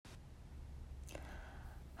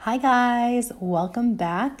Hi guys, welcome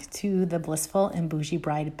back to the Blissful and Bougie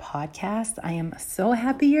Bride podcast. I am so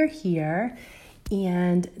happy you're here,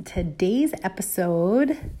 and today's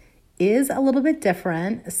episode is a little bit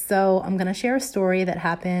different. So I'm going to share a story that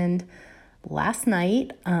happened last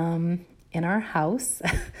night in our house.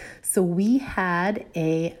 So we had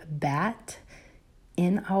a bat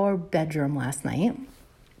in our bedroom last night,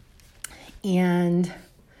 and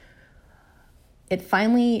it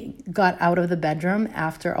finally got out of the bedroom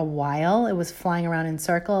after a while. It was flying around in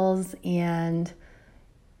circles, and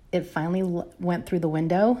it finally went through the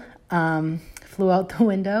window, flew out the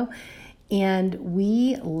window, and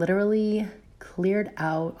we literally cleared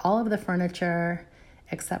out all of the furniture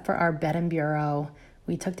except for our bed and bureau.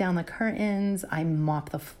 We took down the curtains. I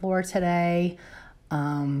mopped the floor today,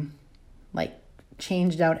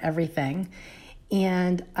 changed out everything.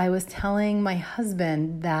 And I was telling my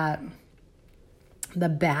husband that the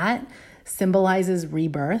bat symbolizes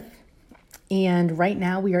rebirth, and right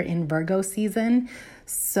now we are in Virgo season.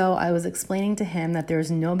 So I was explaining to him that there's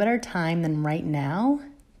no better time than right now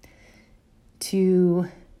to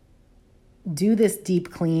do this deep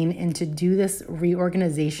clean and to do this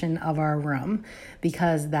reorganization of our room,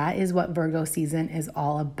 because that is what Virgo season is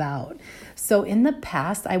all about. So in the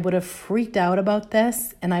past, I would have freaked out about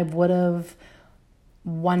this, and I would have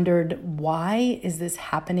wondered, why is this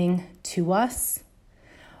happening to us?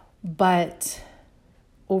 But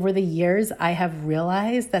over the years, I have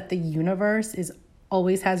realized that the universe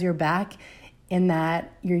always has your back, in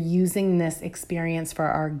that you're using this experience for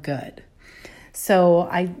our good. So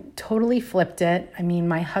I totally flipped it. I mean,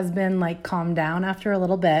 my husband calmed down after a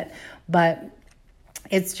little bit, but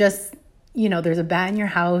it's just, there's a bat in your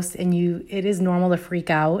house and it is normal to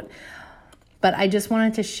freak out. But I just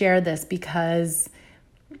wanted to share this because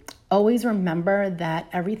always remember that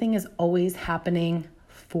everything is always happening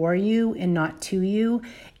for you and not to you.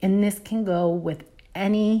 And this can go with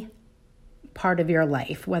any part of your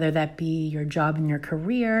life, whether that be your job and your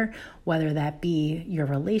career, whether that be your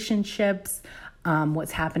relationships,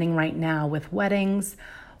 what's happening right now with weddings,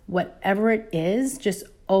 whatever it is, just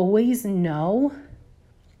always know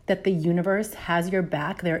that the universe has your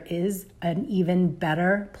back. There is an even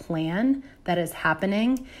better plan that is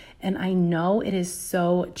happening. And I know it is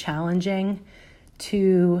so challenging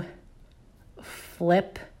to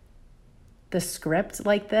flip the script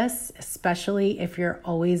like this, especially if you're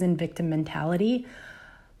always in victim mentality,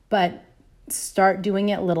 but start doing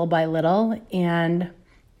it little by little. And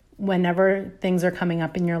whenever things are coming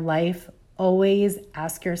up in your life, always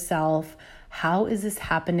ask yourself, how is this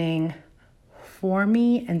happening for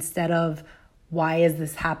me, instead of why is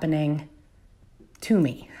this happening to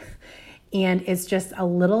me? And it's just a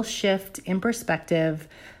little shift in perspective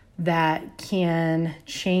that can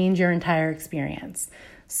change your entire experience.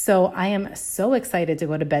 So I am so excited to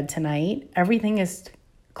go to bed tonight. Everything is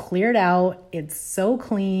cleared out. It's so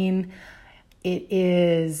clean. It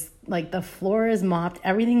is the floor is mopped.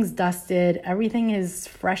 Everything's dusted. Everything is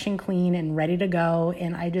fresh and clean and ready to go.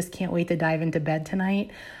 And I just can't wait to dive into bed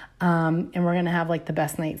tonight. And we're going to have the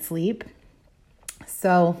best night's sleep.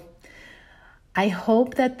 So I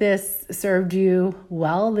hope that this served you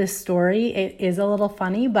well, this story. It is a little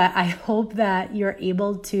funny, but I hope that you're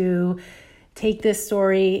able to take this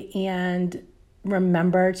story and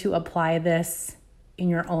remember to apply this in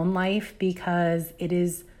your own life, because it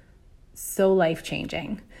is so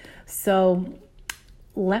life-changing. So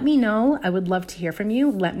let me know. I would love to hear from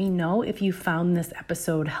you. Let me know if you found this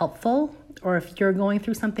episode helpful, or if you're going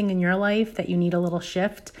through something in your life that you need a little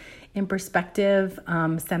shift in perspective.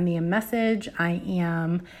 Send me a message. I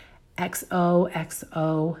am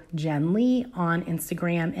XOXO Jen Lee on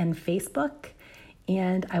Instagram and Facebook.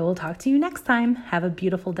 And I will talk to you next time. Have a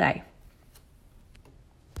beautiful day.